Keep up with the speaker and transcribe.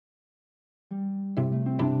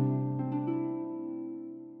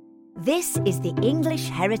This is the English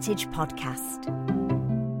Heritage Podcast.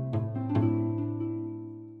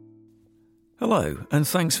 Hello, and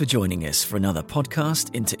thanks for joining us for another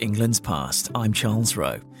podcast into England's past. I'm Charles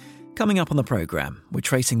Rowe. Coming up on the programme, we're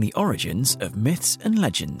tracing the origins of myths and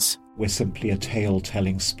legends. We're simply a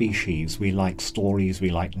tale-telling species. We like stories, we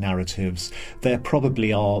like narratives. They're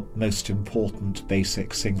probably our most important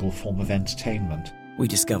basic single form of entertainment. We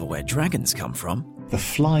discover where dragons come from. The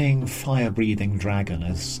flying, fire-breathing dragon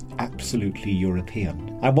is absolutely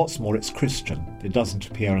European. And what's more, it's Christian. It doesn't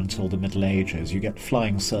appear until the Middle Ages. You get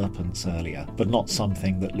flying serpents earlier, but not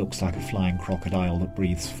something that looks like a flying crocodile that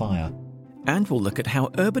breathes fire. And we'll look at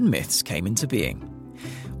how urban myths came into being.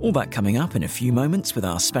 All that coming up in a few moments with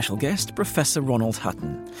our special guest, Professor Ronald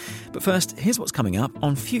Hutton. But first, here's what's coming up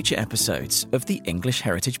on future episodes of the English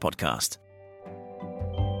Heritage Podcast.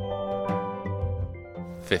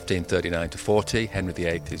 1539 to 40, Henry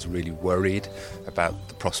VIII is really worried about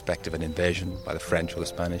the prospect of an invasion by the French or the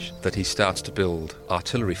Spanish, that he starts to build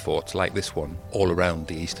artillery forts like this one all around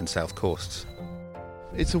the east and south coasts.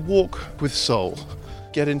 It's a walk with soul.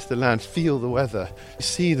 Get into the land, feel the weather,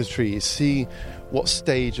 see the trees, see what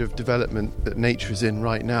stage of development that nature is in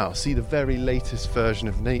right now, see the very latest version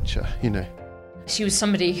of nature, She was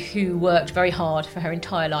somebody who worked very hard for her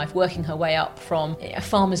entire life, working her way up from a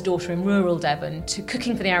farmer's daughter in rural Devon to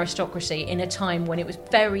cooking for the aristocracy in a time when it was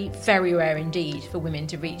very, very rare indeed for women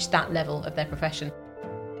to reach that level of their profession.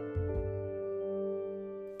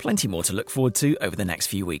 Plenty more to look forward to over the next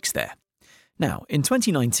few weeks there. Now, in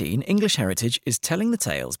 2019, English Heritage is telling the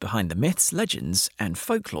tales behind the myths, legends and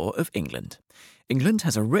folklore of England. England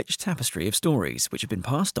has a rich tapestry of stories which have been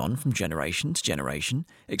passed on from generation to generation,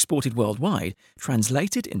 exported worldwide,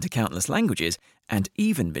 translated into countless languages, and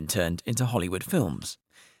even been turned into Hollywood films.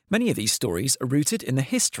 Many of these stories are rooted in the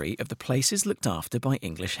history of the places looked after by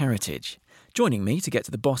English Heritage. Joining me to get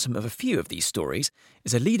to the bottom of a few of these stories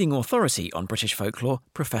is a leading authority on British folklore,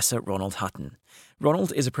 Professor Ronald Hutton.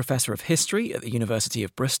 Ronald is a Professor of History at the University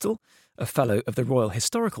of Bristol, a Fellow of the Royal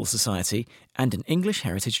Historical Society, and an English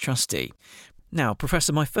Heritage Trustee. Now,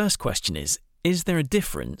 Professor, my first question is there a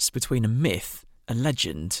difference between a myth, a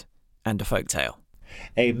legend, and a folktale?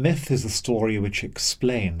 A myth is a story which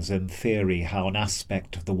explains, in theory, how an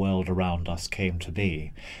aspect of the world around us came to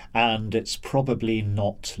be, and it's probably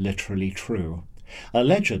not literally true. A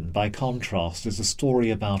legend, by contrast, is a story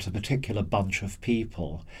about a particular bunch of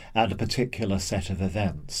people and a particular set of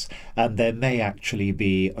events, and there may actually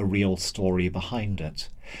be a real story behind it.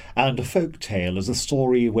 And a folk tale is a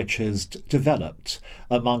story which is developed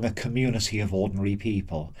among a community of ordinary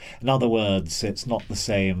people. In other words, it's not the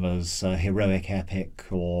same as a heroic epic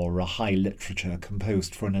or a high literature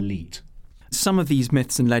composed for an elite. Some of these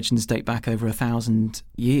myths and legends date back over 1,000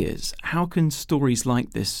 years. How can stories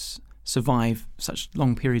like this survive such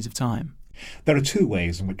long periods of time? There are two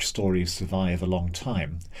ways in which stories survive a long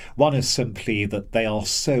time. One is simply that they are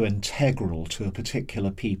so integral to a particular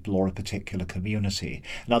people or a particular community.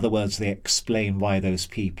 In other words, they explain why those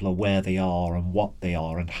people are where they are and what they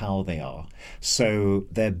are and how they are. So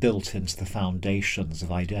they're built into the foundations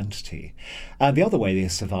of identity. And the other way they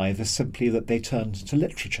survive is simply that they turn into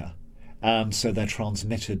literature. And so they're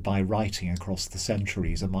transmitted by writing across the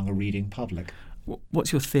centuries among a reading public.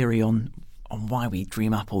 What's your theory on why we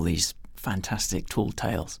dream up all these fantastic tall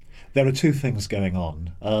tales? There are two things going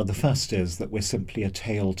on. The first is that we're simply a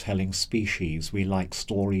tale-telling species. We like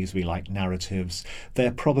stories, we like narratives.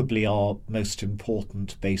 They're probably our most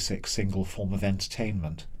important basic single form of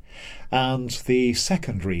entertainment. And the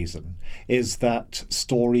second reason is that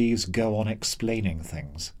stories go on explaining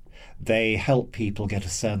things. They help people get a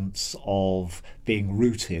sense of being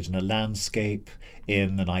rooted in a landscape,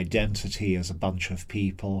 in an identity as a bunch of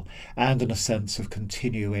people, and in a sense of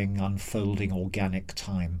continuing, unfolding organic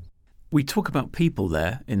time. We talk about people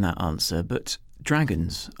there in that answer, but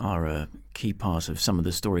dragons are a key part of some of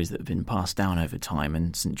the stories that have been passed down over time,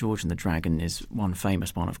 and St. George and the Dragon is one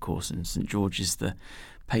famous one, of course, and St. George is the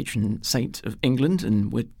patron saint of England,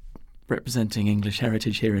 and we're representing English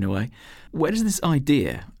heritage here in a way. Where does this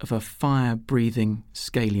idea of a fire-breathing,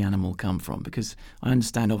 scaly animal come from? Because I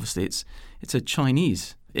understand, obviously, it's a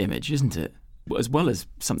Chinese image, isn't it? As well as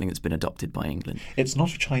something that's been adopted by England. It's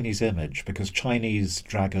not a Chinese image, because Chinese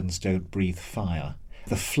dragons don't breathe fire.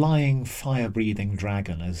 The flying, fire-breathing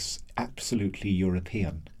dragon is absolutely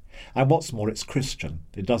European. And what's more, it's Christian.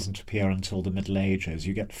 It doesn't appear until the Middle Ages.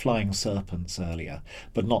 You get flying serpents earlier,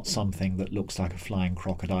 but not something that looks like a flying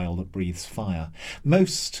crocodile that breathes fire.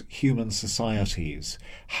 Most human societies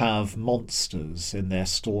have monsters in their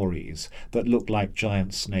stories that look like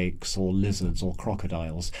giant snakes or lizards or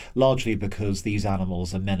crocodiles, largely because these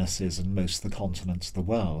animals are menaces in most of the continents of the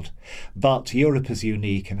world. But Europe is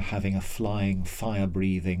unique in having a flying,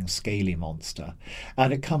 fire-breathing, scaly monster,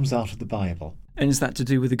 and it comes out of the Bible. And is that to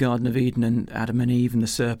do with the Garden of Eden and Adam and Eve and the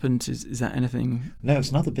serpent? Is that anything? No, it's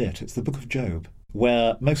another bit. It's the book of Job,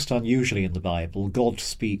 where, most unusually in the Bible, God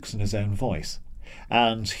speaks in his own voice.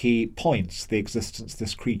 And he points to the existence of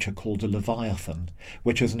this creature called a Leviathan,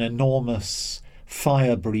 which is an enormous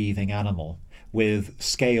fire-breathing animal with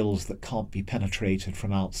scales that can't be penetrated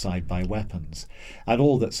from outside by weapons. And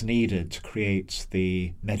all that's needed to create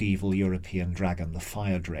the medieval European dragon, the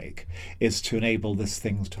fire drake, is to enable this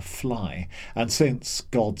thing to fly. And since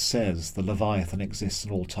God says the Leviathan exists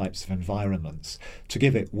in all types of environments, to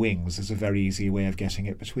give it wings is a very easy way of getting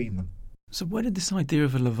it between them. So where did this idea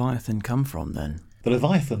of a Leviathan come from then? The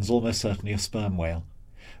Leviathan's almost certainly a sperm whale,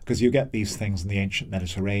 because you get these things in the ancient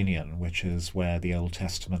Mediterranean, which is where the Old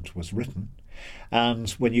Testament was written.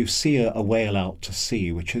 And when you see a whale out to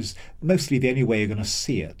sea, which is mostly the only way you're going to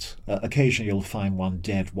see it, occasionally you'll find one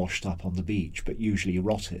dead, washed up on the beach, but usually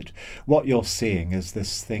rotted. What you're seeing is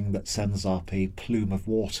this thing that sends up a plume of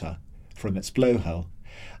water from its blowhole.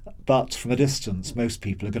 But from a distance, most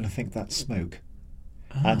people are going to think that's smoke.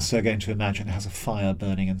 And so going to imagine it has a fire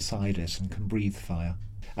burning inside it and can breathe fire.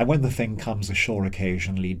 And when the thing comes ashore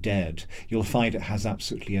occasionally dead, you'll find it has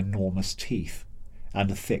absolutely enormous teeth and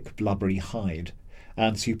a thick, blubbery hide.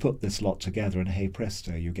 And so you put this lot together and hey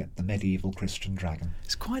presto, you get the medieval Christian dragon.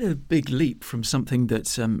 It's quite a big leap from something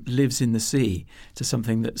that lives in the sea to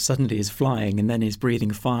something that suddenly is flying and then is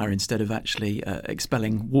breathing fire instead of actually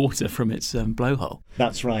expelling water from its blowhole.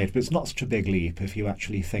 That's right, but it's not such a big leap if you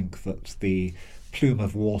actually think that the plume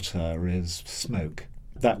of water is smoke.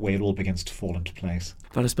 That way it all begins to fall into place.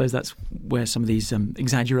 But I suppose that's where some of these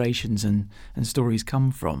exaggerations and stories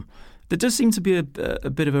come from. There does seem to be a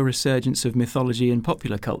bit of a resurgence of mythology in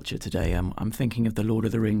popular culture today. I'm thinking of the Lord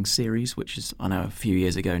of the Rings series, which is, I know, a few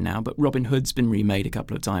years ago now, but Robin Hood's been remade a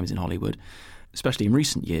couple of times in Hollywood, especially in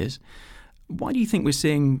recent years. Why do you think we're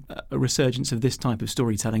seeing a resurgence of this type of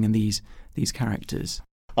storytelling and these characters?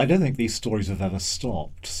 I don't think these stories have ever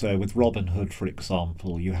stopped. So with Robin Hood, for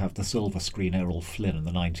example, you have the silver screen Errol Flynn in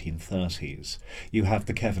the 1930s. You have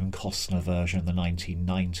the Kevin Costner version in the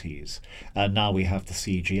 1990s. And now we have the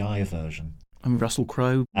CGI version. And Russell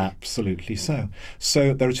Crowe? Absolutely so.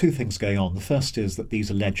 So there are two things going on. The first is that these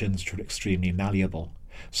are legends which are extremely malleable.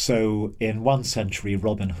 So in one century,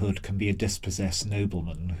 Robin Hood can be a dispossessed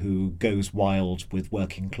nobleman who goes wild with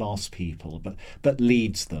working class people, but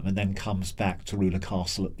leads them and then comes back to rule a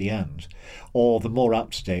castle at the end. Or the more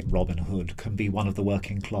up-to-date Robin Hood can be one of the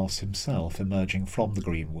working class himself, emerging from the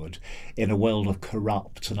greenwood in a world of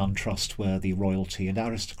corrupt and untrustworthy royalty and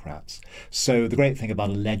aristocrats. So the great thing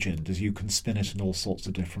about a legend is you can spin it in all sorts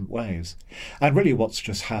of different ways. And really what's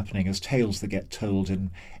just happening is tales that get told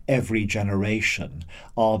in every generation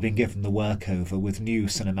are being given the workover with new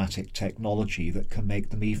cinematic technology that can make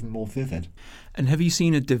them even more vivid. And have you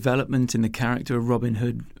seen a development in the character of Robin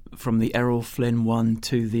Hood from the Errol Flynn one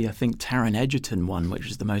to the, I think, Taron Egerton one, which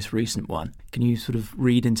is the most recent one? Can you sort of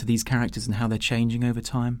read into these characters and how they're changing over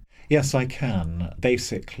time? Yes, I can.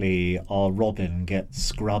 Basically, our Robin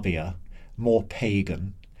gets grubbier, more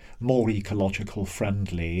pagan, more ecological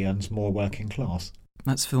friendly and more working class.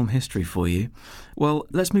 That's film history for you. Well,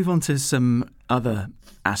 let's move on to some other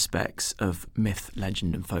aspects of myth,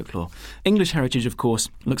 legend and folklore. English Heritage, of course,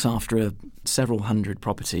 looks after several hundred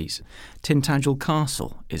properties. Tintagel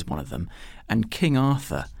Castle is one of them, and King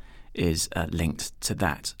Arthur is linked to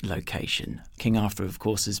that location. King Arthur, of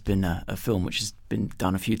course, has been a film which has been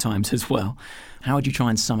done a few times as well. How would you try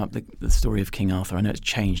and sum up the story of King Arthur? I know it's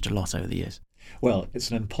changed a lot over the years. Well, it's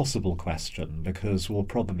an impossible question because we'll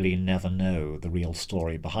probably never know the real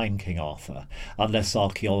story behind King Arthur unless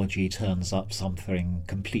archaeology turns up something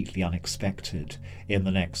completely unexpected in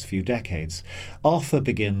the next few decades. Arthur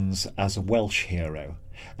begins as a Welsh hero,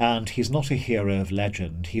 and he's not a hero of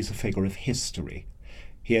legend, he's a figure of history.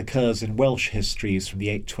 He occurs in Welsh histories from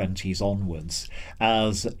the 820s onwards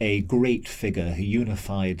as a great figure who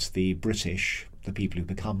unified the British, the people who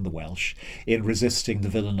become the Welsh, in resisting the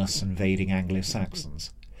villainous invading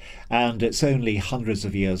Anglo-Saxons. And it's only hundreds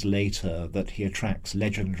of years later that he attracts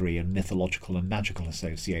legendary and mythological and magical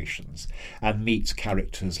associations and meets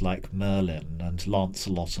characters like Merlin and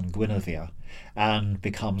Lancelot and Guinevere. and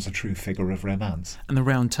becomes a true figure of romance. And the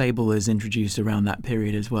round table is introduced around that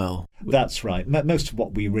period as well. That's right. Most of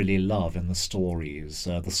what we really love in the stories,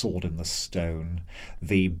 the sword in the stone,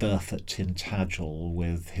 the birth at Tintagel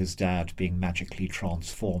with his dad being magically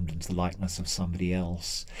transformed into the likeness of somebody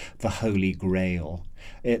else, the Holy Grail,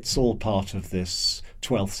 it's all part of this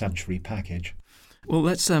 12th century package. Well,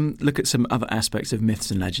 let's look at some other aspects of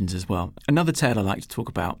myths and legends as well. Another tale I like to talk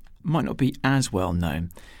about might not be as well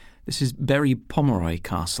known. This is Bury Pomeroy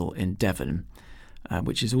Castle in Devon,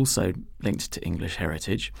 which is also linked to English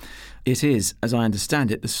heritage. It is, as I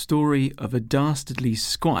understand it, the story of a dastardly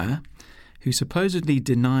squire who supposedly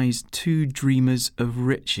denies two dreamers of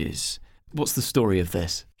riches. What's the story of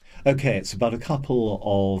this? Okay, it's about a couple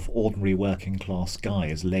of ordinary working class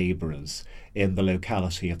guys, labourers, in the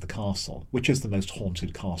locality of the castle, which is the most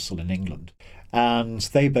haunted castle in England. And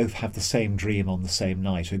they both have the same dream on the same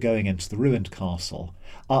night of going into the ruined castle,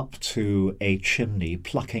 up to a chimney,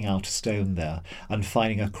 plucking out a stone there, and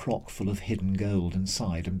finding a crock full of hidden gold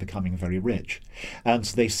inside and becoming very rich. And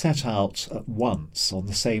so they set out at once on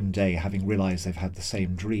the same day, having realised they've had the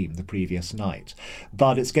same dream the previous night.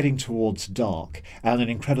 But it's getting towards dark, and an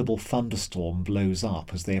incredible thunderstorm blows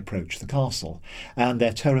up as they approach the castle. And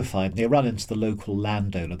they're terrified, and they run into the local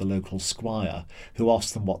landowner, the local squire, who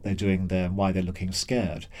asks them what they're doing there and why they're looking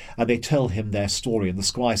scared. And they tell him their story, and the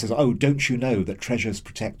squire says, "Oh, don't you know that treasure's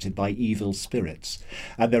protected by evil spirits,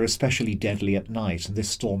 and they're especially deadly at night, and this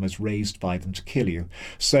storm is raised by them to kill you.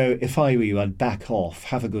 So if I were you, I'd back off,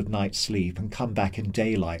 have a good night's sleep, and come back in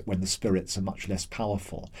daylight when the spirits are much less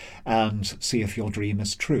powerful, and see if your dream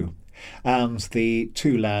is true." And the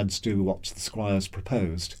two lads do what the squires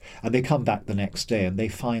proposed, and they come back the next day and they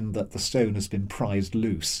find that the stone has been prized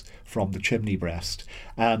loose from the chimney breast,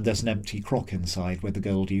 and there's an empty crock inside where the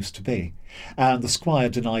gold used to be. And the squire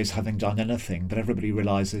denies having done anything, but everybody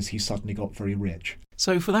realises he suddenly got very rich.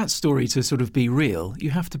 So for that story to sort of be real, you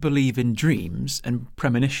have to believe in dreams and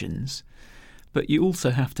premonitions, but you also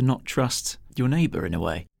have to not trust your neighbour in a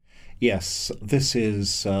way. Yes, this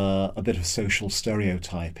is a bit of social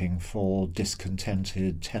stereotyping for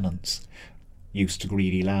discontented tenants used to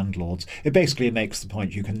greedy landlords. It basically makes the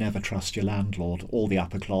point you can never trust your landlord. All the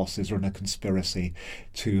upper classes are in a conspiracy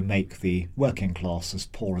to make the working class as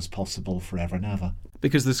poor as possible forever and ever.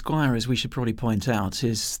 Because the squire, as we should probably point out,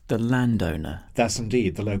 is the landowner. That's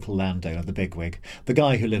indeed the local landowner, the bigwig, the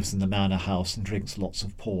guy who lives in the manor house and drinks lots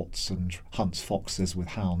of ports and hunts foxes with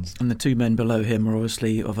hounds. And the two men below him are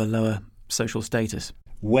obviously of a lower social status.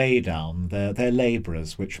 Way down, they're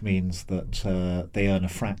labourers, which means that they earn a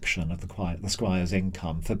fraction of the squire's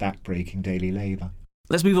income for backbreaking daily labour.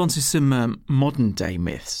 Let's move on to some modern-day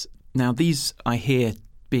myths. Now, these I hear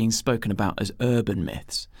being spoken about as urban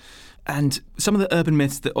myths. And some of the urban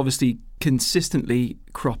myths that obviously consistently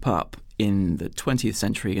crop up in the 20th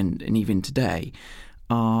century and even today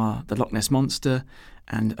are the Loch Ness Monster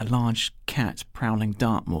and a large cat prowling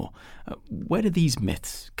Dartmoor. Where do these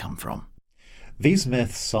myths come from? These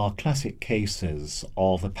myths are classic cases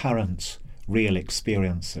of apparent real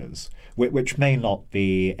experiences, which may not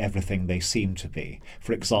be everything they seem to be.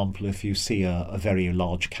 For example, if you see a very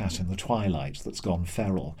large cat in the twilight that's gone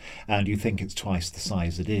feral, and you think it's twice the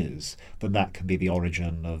size it is, then that can be the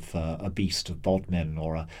origin of a Beast of Bodmin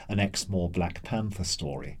or an Exmoor Black Panther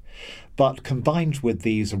story. But combined with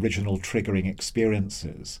these original triggering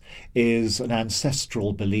experiences is an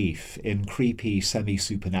ancestral belief in creepy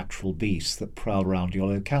semi-supernatural beasts that prowl around your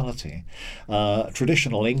locality.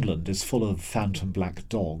 Traditional England is full of phantom black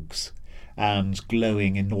dogs and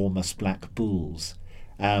glowing enormous black bulls,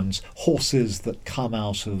 and horses that come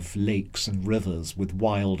out of lakes and rivers with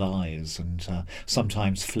wild eyes and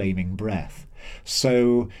sometimes flaming breath.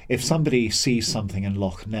 So if somebody sees something in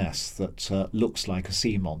Loch Ness that looks like a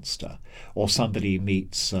sea monster, or somebody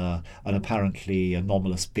meets an apparently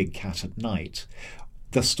anomalous big cat at night,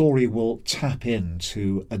 the story will tap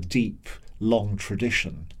into a deep, long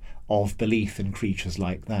tradition of belief in creatures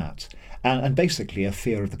like that, and basically a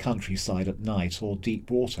fear of the countryside at night or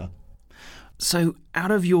deep water. So,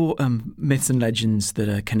 out of your myths and legends that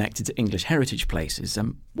are connected to English heritage places,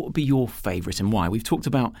 what would be your favourite and why? We've talked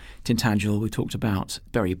about Tintagel, we've talked about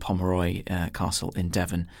Bury Pomeroy Castle in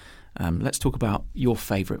Devon. Let's talk about your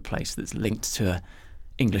favourite place that's linked to an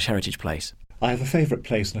English heritage place. I have a favourite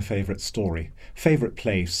place and a favourite story. Favourite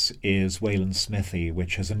place is Wayland Smithy,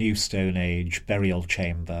 which has a new Stone Age burial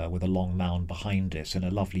chamber with a long mound behind it in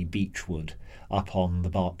a lovely beechwood up on the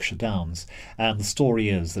Berkshire Downs. And the story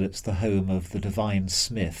is that it's the home of the divine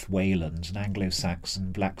smith Wayland, an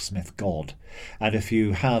Anglo-Saxon blacksmith god. And if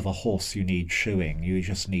you have a horse you need shoeing, you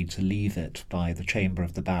just need to leave it by the chamber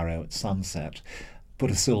of the barrow at sunset, put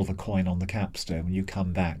a silver coin on the capstone. When you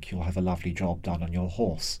come back, you'll have a lovely job done on your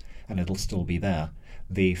horse, and it'll still be there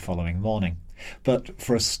the following morning. But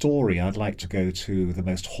for a story, I'd like to go to the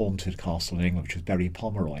most haunted castle in England, which is Bury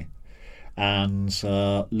Pomeroy, and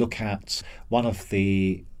look at one of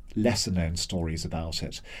the lesser-known stories about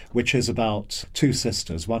it, which is about two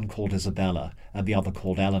sisters, one called Isabella and the other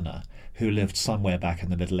called Eleanor, who lived somewhere back in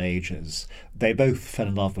the Middle Ages. They both fell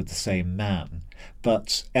in love with the same man,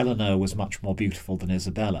 but Eleanor was much more beautiful than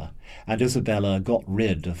Isabella, and Isabella got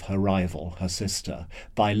rid of her rival, her sister,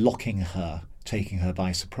 by locking her, taking her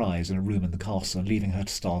by surprise in a room in the castle and leaving her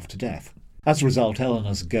to starve to death. As a result,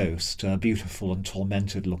 Eleanor's ghost, beautiful and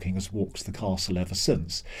tormented-looking, has walked the castle ever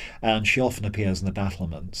since, and she often appears in the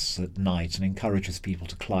battlements at night and encourages people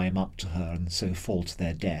to climb up to her and so fall to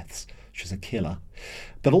their deaths. She's a killer.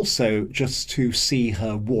 But also, just to see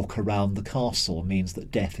her walk around the castle means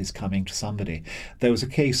that death is coming to somebody. There was a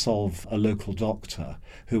case of a local doctor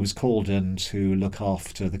who was called in to look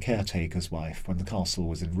after the caretaker's wife when the castle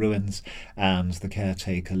was in ruins and the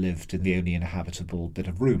caretaker lived in the only inhabitable bit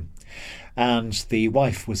of room. And the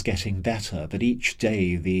wife was getting better, but each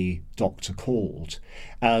day the doctor called.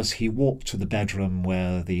 As he walked to the bedroom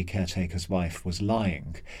where the caretaker's wife was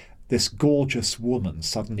lying, this gorgeous woman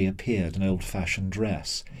suddenly appeared in an old-fashioned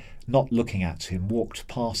dress, not looking at him, walked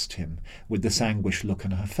past him with this anguished look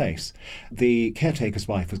on her face. The caretaker's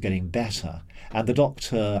wife was getting better, and the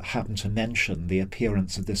doctor happened to mention the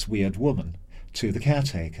appearance of this weird woman to the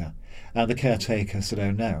caretaker. And the caretaker said,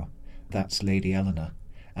 "Oh no, that's Lady Eleanor,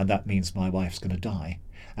 and that means my wife's going to die."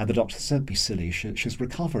 And the doctor said, "Don't be silly, she's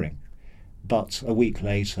recovering." But a week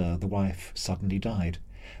later, the wife suddenly died.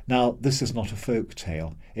 Now, this is not a folk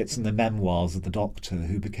tale. It's in the memoirs of the doctor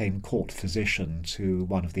who became court physician to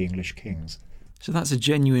one of the English kings. So that's a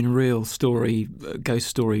genuine, real story, ghost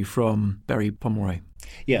story from Bury Pomeroy.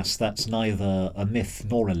 Yes, that's neither a myth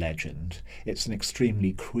nor a legend. It's an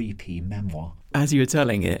extremely creepy memoir. As you were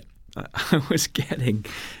telling it, I was getting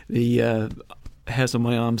the hairs on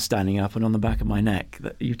my arms standing up and on the back of my neck.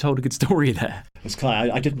 You told a good story there. It's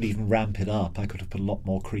I didn't even ramp it up. I could have put a lot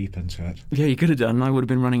more creep into it. Yeah, you could have done. I would have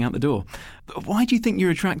been running out the door. But why do you think you're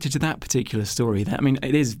attracted to that particular story? I mean,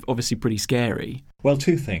 it is obviously pretty scary. Well,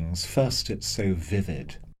 two things. First, it's so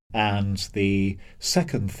vivid. And the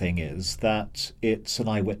second thing is that it's an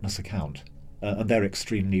eyewitness account. And they're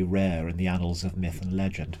extremely rare in the annals of myth and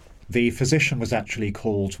legend. The physician was actually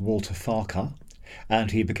called Walter Farquhar,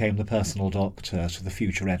 and he became the personal doctor to the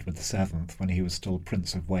future Edward VII when he was still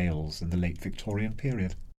Prince of Wales in the late Victorian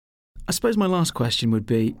period. I suppose my last question would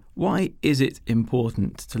be, why is it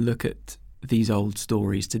important to look at these old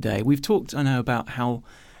stories today? We've talked, I know, about how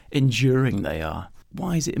enduring they are.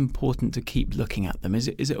 Why is it important to keep looking at them? Is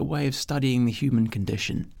it a way of studying the human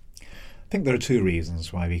condition? I think there are two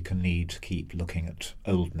reasons why we can need to keep looking at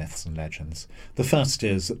old myths and legends. The first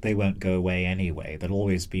is that they won't go away anyway. They'll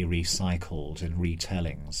always be recycled in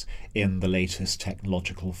retellings in the latest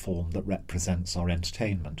technological form that represents our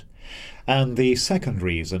entertainment. And the second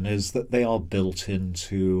reason is that they are built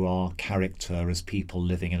into our character as people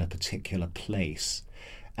living in a particular place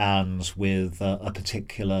and with a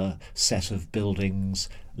particular set of buildings,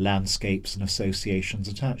 landscapes and associations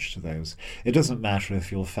attached to those. It doesn't matter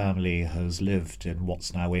if your family has lived in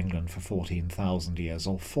what's now England for 14,000 years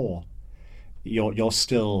or 4. You're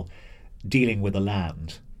still dealing with the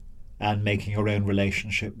land and making your own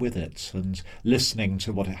relationship with it and listening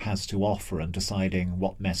to what it has to offer and deciding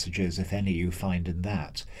what messages, if any, you find in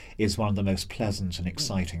that is one of the most pleasant and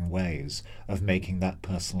exciting ways of making that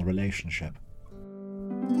personal relationship.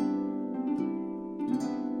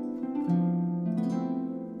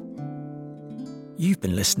 You've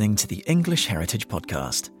been listening to the English Heritage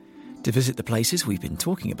Podcast. To visit the places we've been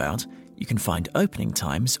talking about, you can find opening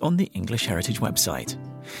times on the English Heritage website.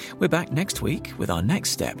 We're back next week with our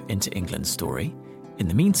next step into England's story. In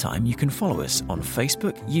the meantime, you can follow us on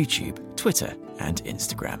Facebook, YouTube, Twitter and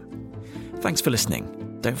Instagram. Thanks for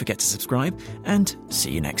listening. Don't forget to subscribe and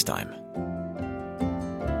see you next time.